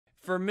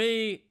for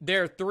me,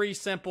 there are three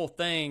simple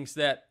things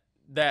that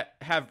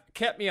have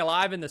kept me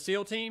alive in the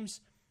SEAL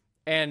teams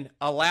and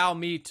allow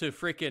me to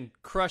freaking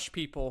crush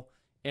people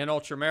in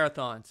ultra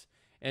marathons.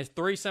 And it's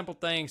three simple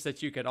things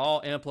that you can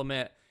all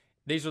implement.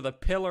 These are the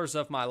pillars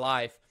of my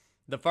life.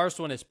 The first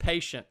one is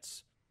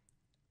patience.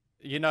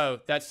 You know,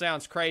 that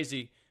sounds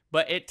crazy,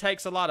 but it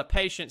takes a lot of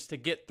patience to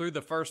get through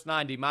the first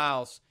 90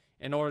 miles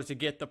in order to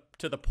get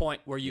to the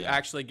point where you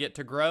actually get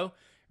to grow,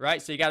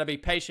 right? So you got to be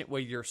patient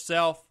with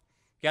yourself.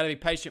 You got to be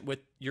patient with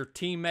your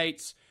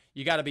teammates.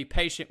 You got to be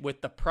patient with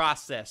the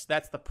process.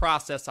 That's the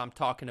process I'm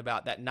talking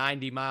about, that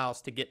 90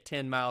 miles to get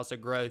 10 miles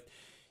of growth.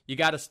 You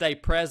got to stay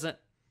present.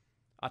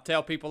 I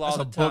tell people all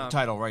the time. That's a book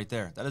title right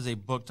there. That is a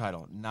book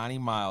title, 90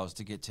 miles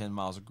to get 10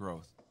 miles of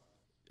growth.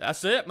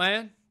 That's it,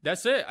 man.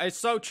 That's it. It's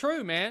so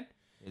true, man.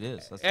 It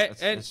is.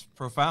 It's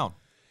profound.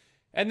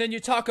 And then you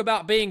talk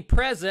about being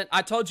present.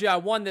 I told you I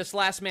won this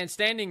last man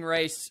standing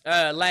race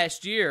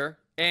last year,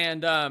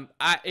 and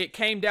it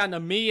came down to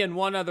me and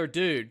one other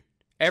dude.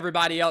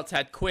 Everybody else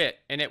had quit,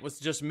 and it was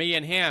just me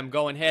and him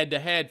going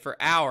head-to-head for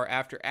hour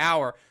after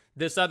hour.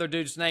 This other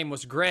dude's name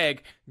was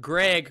Greg.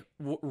 Greg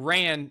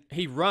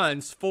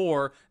runs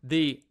for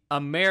the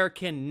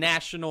American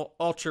National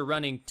Ultra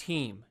Running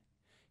Team.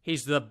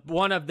 He's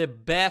one of the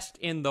best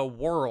in the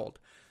world.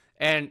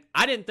 And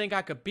I didn't think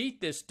I could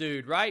beat this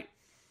dude, right?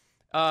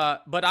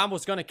 But I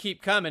was going to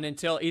keep coming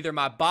until either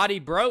my body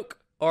broke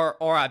or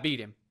I beat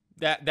him.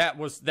 That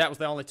was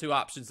the only two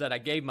options that I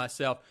gave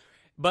myself.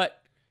 But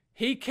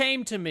he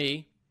came to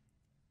me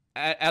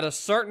at a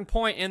certain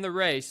point in the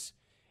race,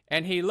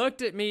 and he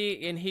looked at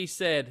me and he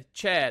said,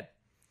 "Chad,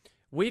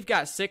 we've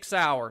got 6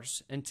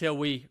 hours until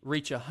we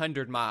reach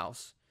 100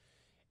 miles.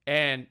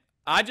 And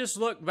I just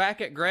looked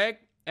back at Greg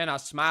and I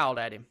smiled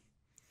at him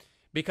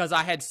because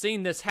I had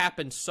seen this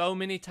happen so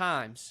many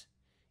times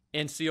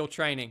in SEAL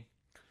training.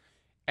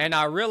 And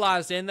I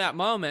realized in that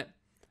moment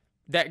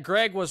that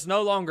Greg was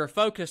no longer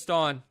focused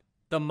on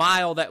the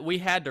mile that we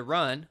had to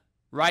run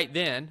right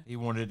then. He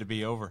wanted it to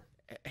be over.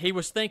 He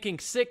was thinking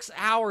 6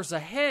 hours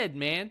ahead,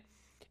 man.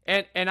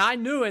 And I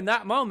knew in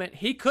that moment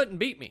he couldn't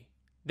beat me.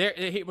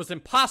 It was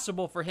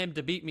impossible for him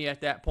to beat me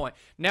at that point.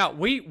 Now,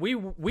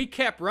 we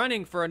kept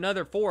running for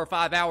another 4 or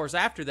 5 hours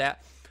after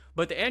that.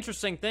 But the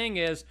interesting thing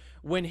is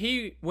when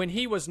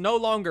he was no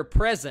longer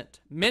present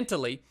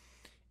mentally,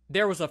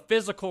 there was a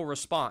physical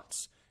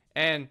response.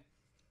 And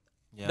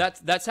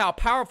that's how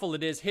powerful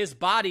it is. His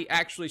body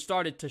actually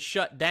started to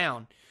shut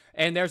down.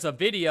 And there's a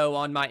video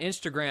on my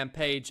Instagram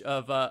page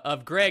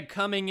of Greg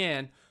coming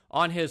in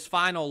on his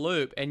final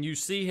loop, and you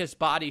see his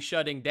body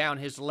shutting down.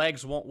 His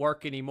legs won't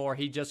work anymore.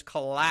 He just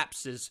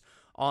collapses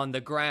on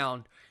the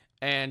ground.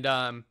 And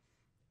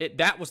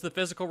that was the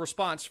physical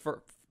response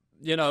for,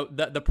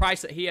 the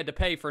price that he had to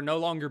pay for no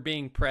longer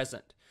being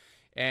present.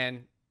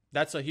 And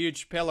that's a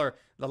huge pillar.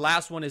 The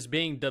last one is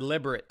being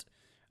deliberate.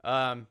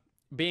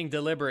 Being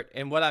deliberate.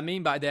 And what I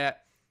mean by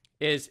that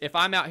is if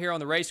I'm out here on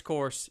the race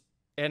course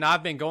and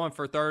I've been going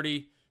for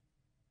 30,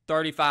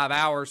 35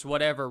 hours,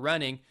 whatever,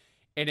 running,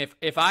 and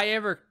if I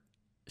ever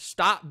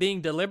stop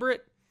being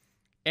deliberate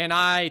and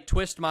I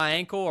twist my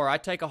ankle or I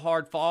take a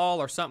hard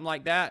fall or something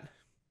like that,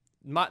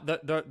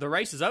 the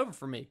race is over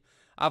for me.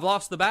 I've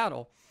lost the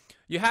battle.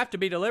 You have to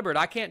be deliberate.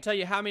 I can't tell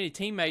you how many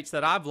teammates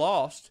that I've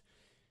lost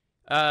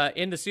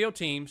in the SEAL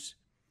teams,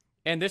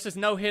 and this is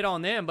no hit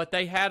on them, but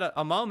they had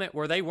a moment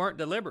where they weren't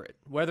deliberate,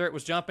 whether it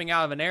was jumping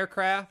out of an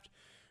aircraft,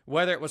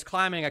 whether it was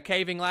climbing a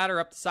caving ladder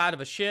up the side of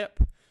a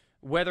ship,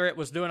 whether it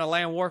was doing a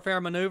land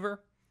warfare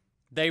maneuver.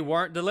 They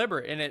weren't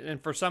deliberate,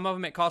 and for some of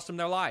them, it cost them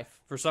their life.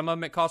 For some of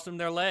them, it cost them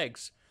their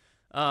legs.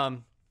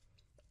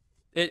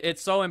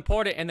 It's so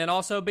important, and then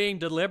also being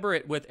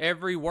deliberate with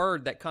every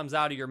word that comes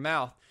out of your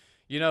mouth.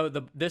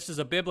 This is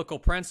a biblical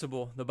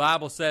principle. The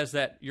Bible says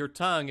that your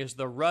tongue is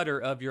the rudder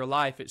of your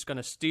life. It's going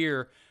to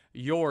steer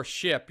your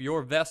ship,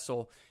 your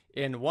vessel,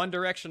 in one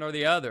direction or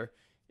the other.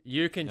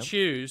 You can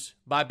choose,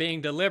 by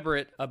being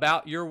deliberate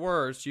about your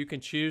words, you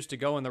can choose to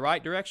go in the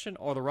right direction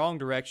or the wrong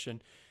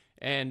direction.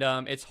 And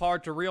it's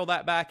hard to reel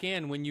that back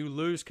in when you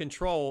lose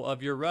control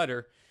of your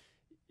rudder.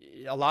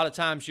 A lot of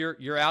times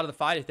you're out of the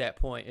fight at that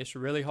point. It's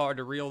really hard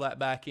to reel that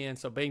back in.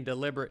 So being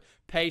deliberate,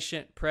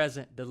 patient,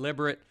 present,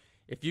 deliberate.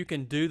 If you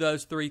can do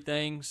those three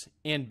things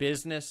in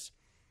business,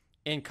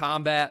 in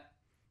combat,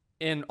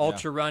 in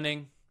ultra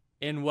running,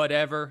 in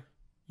whatever,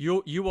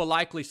 you will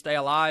likely stay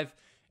alive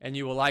and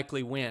you will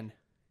likely win.